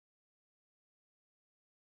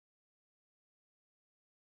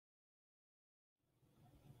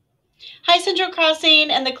Hi, Central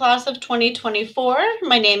Crossing and the class of 2024.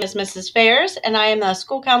 My name is Mrs. Fairs, and I am the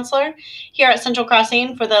school counselor here at Central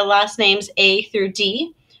Crossing for the last names A through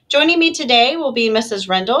D. Joining me today will be Mrs.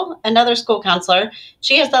 Rendell, another school counselor.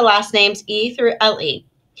 She has the last names E through LE.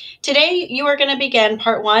 Today, you are going to begin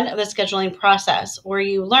part one of the scheduling process, where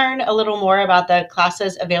you learn a little more about the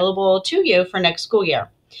classes available to you for next school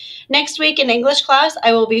year. Next week in English class,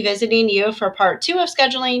 I will be visiting you for part two of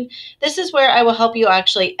scheduling. This is where I will help you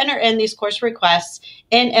actually enter in these course requests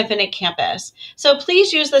in Infinite Campus. So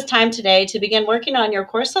please use this time today to begin working on your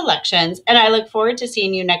course selections, and I look forward to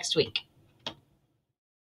seeing you next week.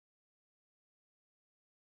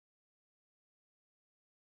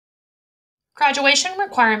 Graduation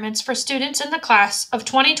requirements for students in the class of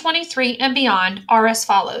 2023 and beyond are as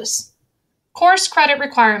follows. Course credit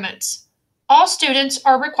requirements. All students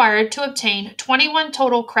are required to obtain 21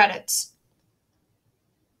 total credits.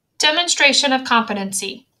 Demonstration of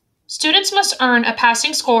competency. Students must earn a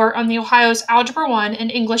passing score on the Ohio's Algebra 1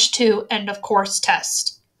 and English 2 end of course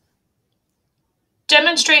test.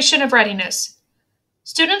 Demonstration of readiness.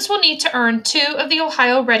 Students will need to earn 2 of the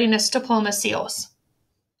Ohio Readiness Diploma seals.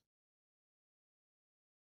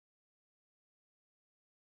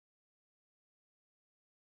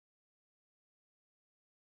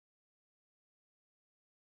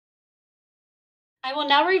 I will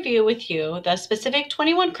now review with you the specific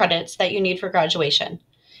 21 credits that you need for graduation.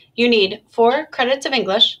 You need 4 credits of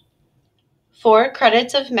English, 4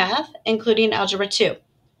 credits of math, including Algebra 2.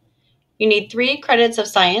 You need 3 credits of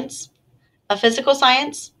science, a physical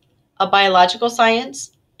science, a biological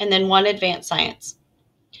science, and then 1 advanced science.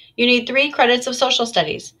 You need 3 credits of social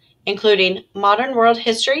studies, including modern world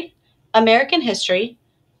history, American history,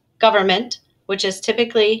 government, which is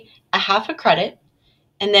typically a half a credit,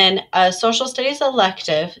 and then a social studies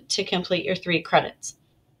elective to complete your 3 credits.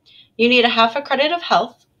 You need a half a credit of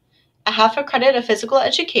health, a half a credit of physical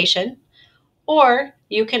education, or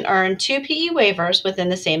you can earn 2 PE waivers within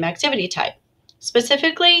the same activity type.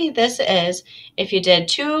 Specifically, this is if you did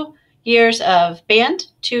 2 years of band,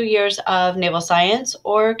 2 years of naval science,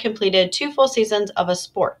 or completed 2 full seasons of a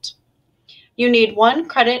sport. You need 1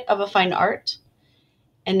 credit of a fine art,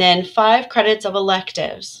 and then 5 credits of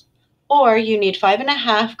electives, or you need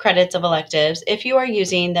 5.5 credits of electives if you are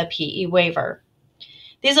using the PE waiver.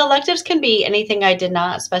 These electives can be anything I did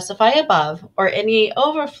not specify above or any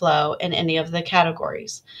overflow in any of the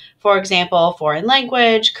categories. For example, foreign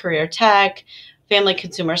language, career tech, family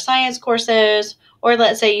consumer science courses, or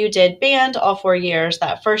let's say you did band all 4 years.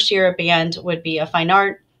 That first year of band would be a fine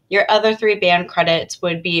art. Your other 3 band credits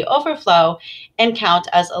would be overflow and count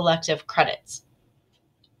as elective credits.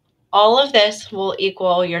 All of this will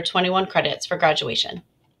equal your 21 credits for graduation.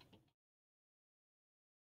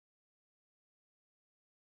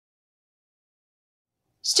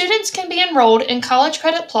 Students can be enrolled in College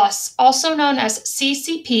Credit Plus, also known as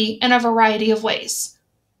CCP, in a variety of ways.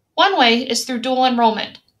 One way is through dual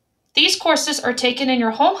enrollment. These courses are taken in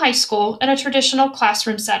your home high school in a traditional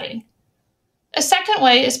classroom setting. A second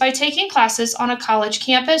way is by taking classes on a college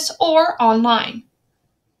campus or online.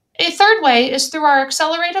 A third way is through our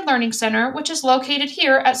Accelerated Learning Center, which is located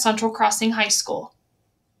here at Central Crossing High School.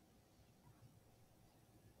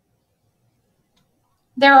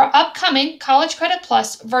 There are upcoming College Credit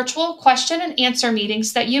Plus virtual question and answer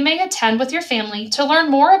meetings that you may attend with your family to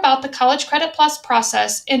learn more about the College Credit Plus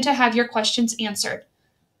process and to have your questions answered.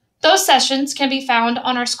 Those sessions can be found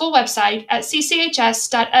on our school website at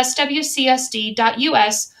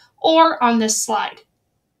cchs.swcsd.us or on this slide.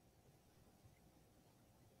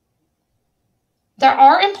 There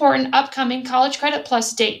are important upcoming College Credit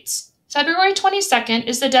Plus dates. February 22nd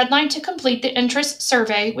is the deadline to complete the interest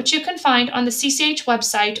survey, which you can find on the CCH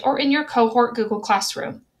website or in your cohort Google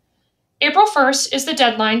Classroom. April 1st is the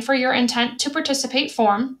deadline for your intent to participate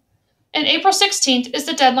form, and April 16th is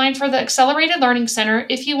the deadline for the Accelerated Learning Center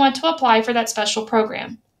if you want to apply for that special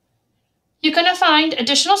program. You can find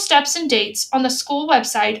additional steps and dates on the school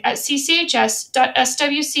website at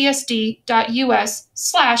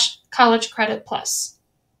cchs.swcsd.us/College Credit Plus.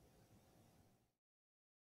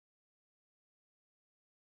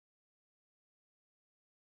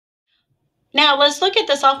 Now let's look at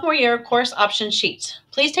the sophomore year course option sheet.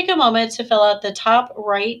 Please take a moment to fill out the top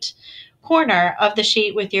right corner of the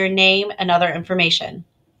sheet with your name and other information.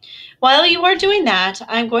 While you are doing that,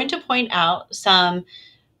 I'm going to point out some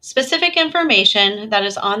specific information that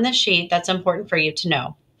is on the sheet that's important for you to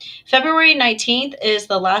know. February 19th is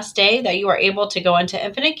the last day that you are able to go into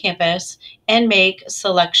Infinite Campus and make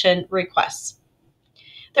selection requests.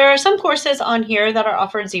 There are some courses on here that are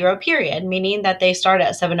offered 0 period, meaning that they start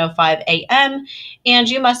at 7:05 a.m. and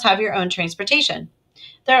you must have your own transportation.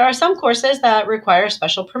 There are some courses that require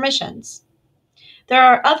special permissions. There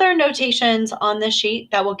are other notations on this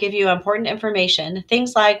sheet that will give you important information,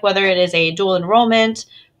 things like whether it is a dual enrollment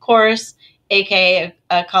course, aka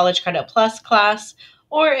a College Credit Plus class,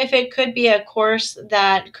 or if it could be a course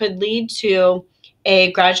that could lead to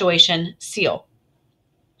a graduation seal.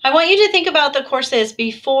 I want you to think about the courses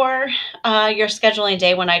before your scheduling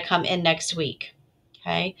day when I come in next week.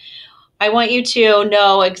 Okay. I want you to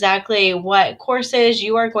know exactly what courses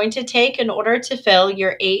you are going to take in order to fill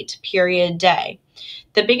your 8-period day.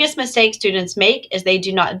 The biggest mistake students make is they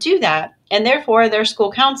do not do that, and therefore their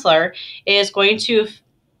school counselor is going to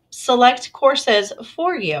select courses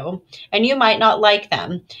for you, and you might not like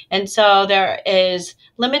them. And so there is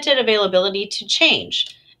limited availability to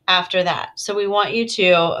change after that. So we want you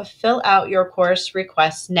to fill out your course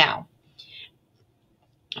requests now.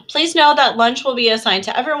 Please know that lunch will be assigned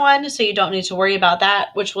to everyone, so you don't need to worry about that,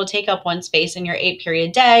 which will take up 1 space in your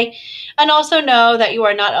 8-period day. And also know that you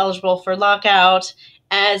are not eligible for lockout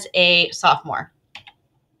as a sophomore.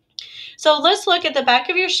 So let's look at the back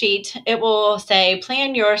of your sheet. It will say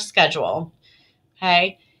plan your schedule.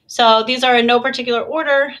 Okay. So these are in no particular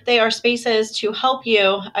order. They are spaces to help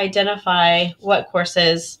you identify what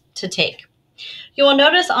courses to take. You will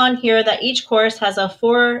notice on here that each course has a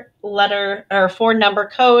 4-letter or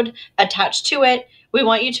 4-number code attached to it. We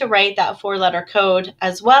want you to write that 4-letter code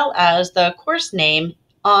as well as the course name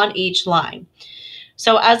on each line.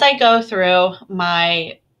 So as I go through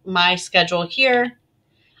my schedule here,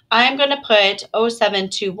 I'm going to put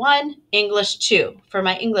 0721 English 2 for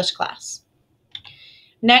my English class.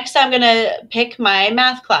 Next, I'm going to pick my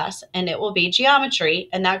math class, and it will be geometry,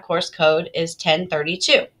 and that course code is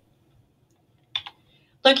 1032.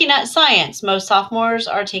 Looking at science, most sophomores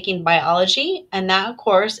are taking biology, and that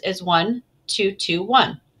course is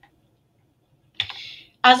 1221.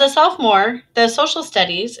 As a sophomore, the social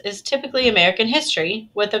studies is typically American history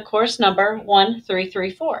with a course number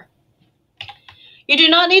 1334. You do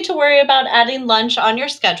not need to worry about adding lunch on your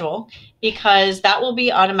schedule because that will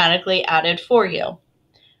be automatically added for you.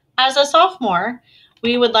 As a sophomore,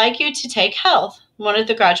 we would like you to take health, one of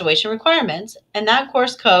the graduation requirements, and that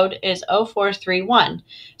course code is 0431.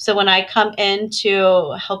 So when I come in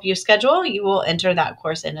to help you schedule, you will enter that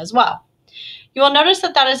course in as well. You will notice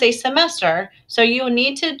that that is a semester, so you will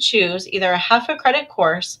need to choose either a half a credit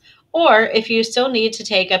course, or if you still need to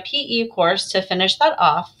take a PE course to finish that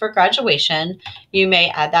off for graduation, you may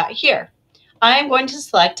add that here. I am going to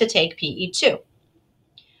select to take PE 2.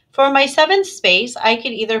 For my 7th space, I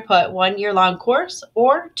could either put 1 year-long course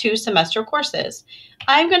or 2 semester courses.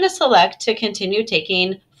 I'm going to select to continue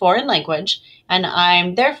taking foreign language, and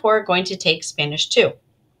I'm therefore going to take Spanish 2.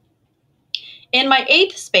 In my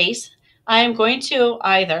 8th space, I am going to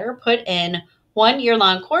either put in 1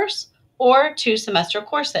 year-long course or 2 semester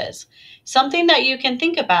courses. Something that you can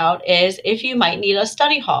think about is if you might need a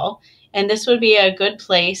study hall, and this would be a good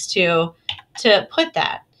place to put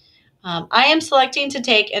that. I am selecting to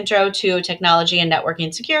take Intro to Technology and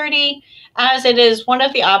Networking Security, as it is one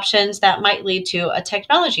of the options that might lead to a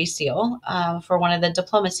technology seal for one of the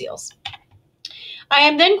diploma seals. I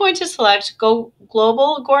am then going to select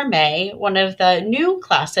Global Gourmet, one of the new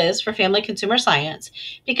classes for Family Consumer Science,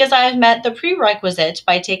 because I have met the prerequisite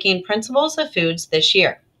by taking Principles of Foods this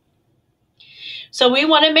year. So we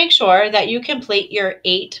want to make sure that you complete your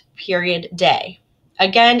 8-period day,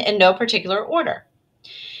 again in no particular order.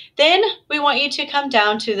 Then we want you to come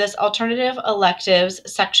down to this alternative electives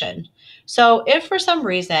section. So if for some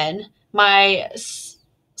reason my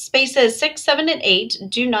spaces 6, 7, and 8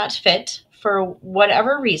 do not fit for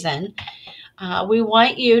whatever reason, we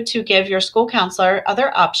want you to give your school counselor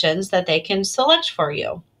other options that they can select for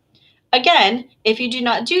you. Again, if you do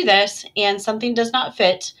not do this and something does not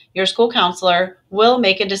fit, your school counselor will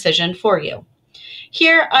make a decision for you.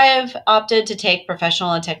 Here, I have opted to take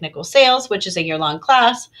Professional and Technical Sales, which is a year-long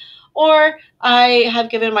class, or I have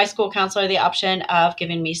given my school counselor the option of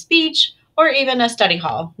giving me speech or even a study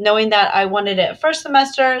hall, knowing that I wanted it first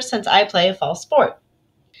semester since I play a fall sport.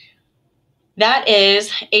 That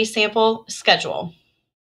is a sample schedule.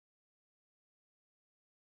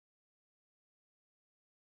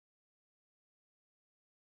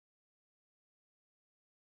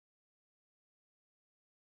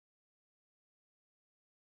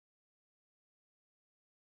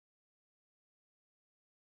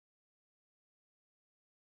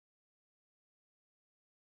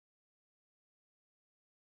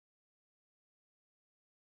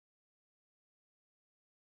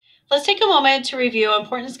 Let's take a moment to review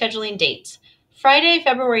important scheduling dates. Friday,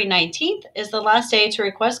 February 19th is the last day to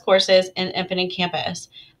request courses in Infinite Campus.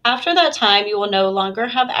 After that time, you will no longer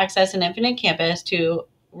have access in Infinite Campus to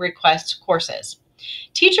request courses.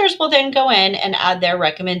 Teachers will then go in and add their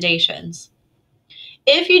recommendations.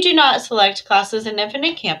 If you do not select classes in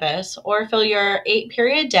Infinite Campus or fill your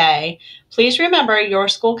 8-period day, please remember your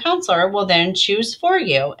school counselor will then choose for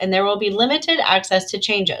you, and there will be limited access to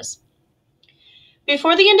changes.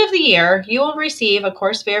 Before the end of the year, you will receive a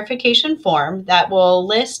course verification form that will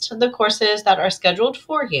list the courses that are scheduled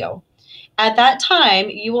for you. At that time,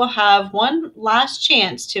 you will have one last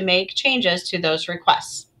chance to make changes to those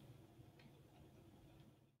requests.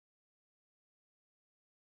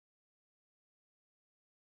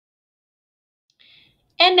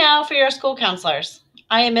 And now for your school counselors.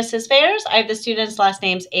 I am Mrs. Fairs. I have the students' last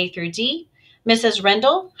names A through D. Mrs.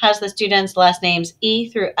 Rendell has the students' last names E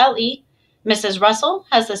through LE. Mrs. Russell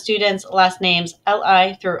has the students' last names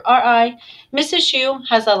LI through RI. Mrs. Shu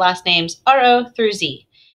has the last names RO through Z.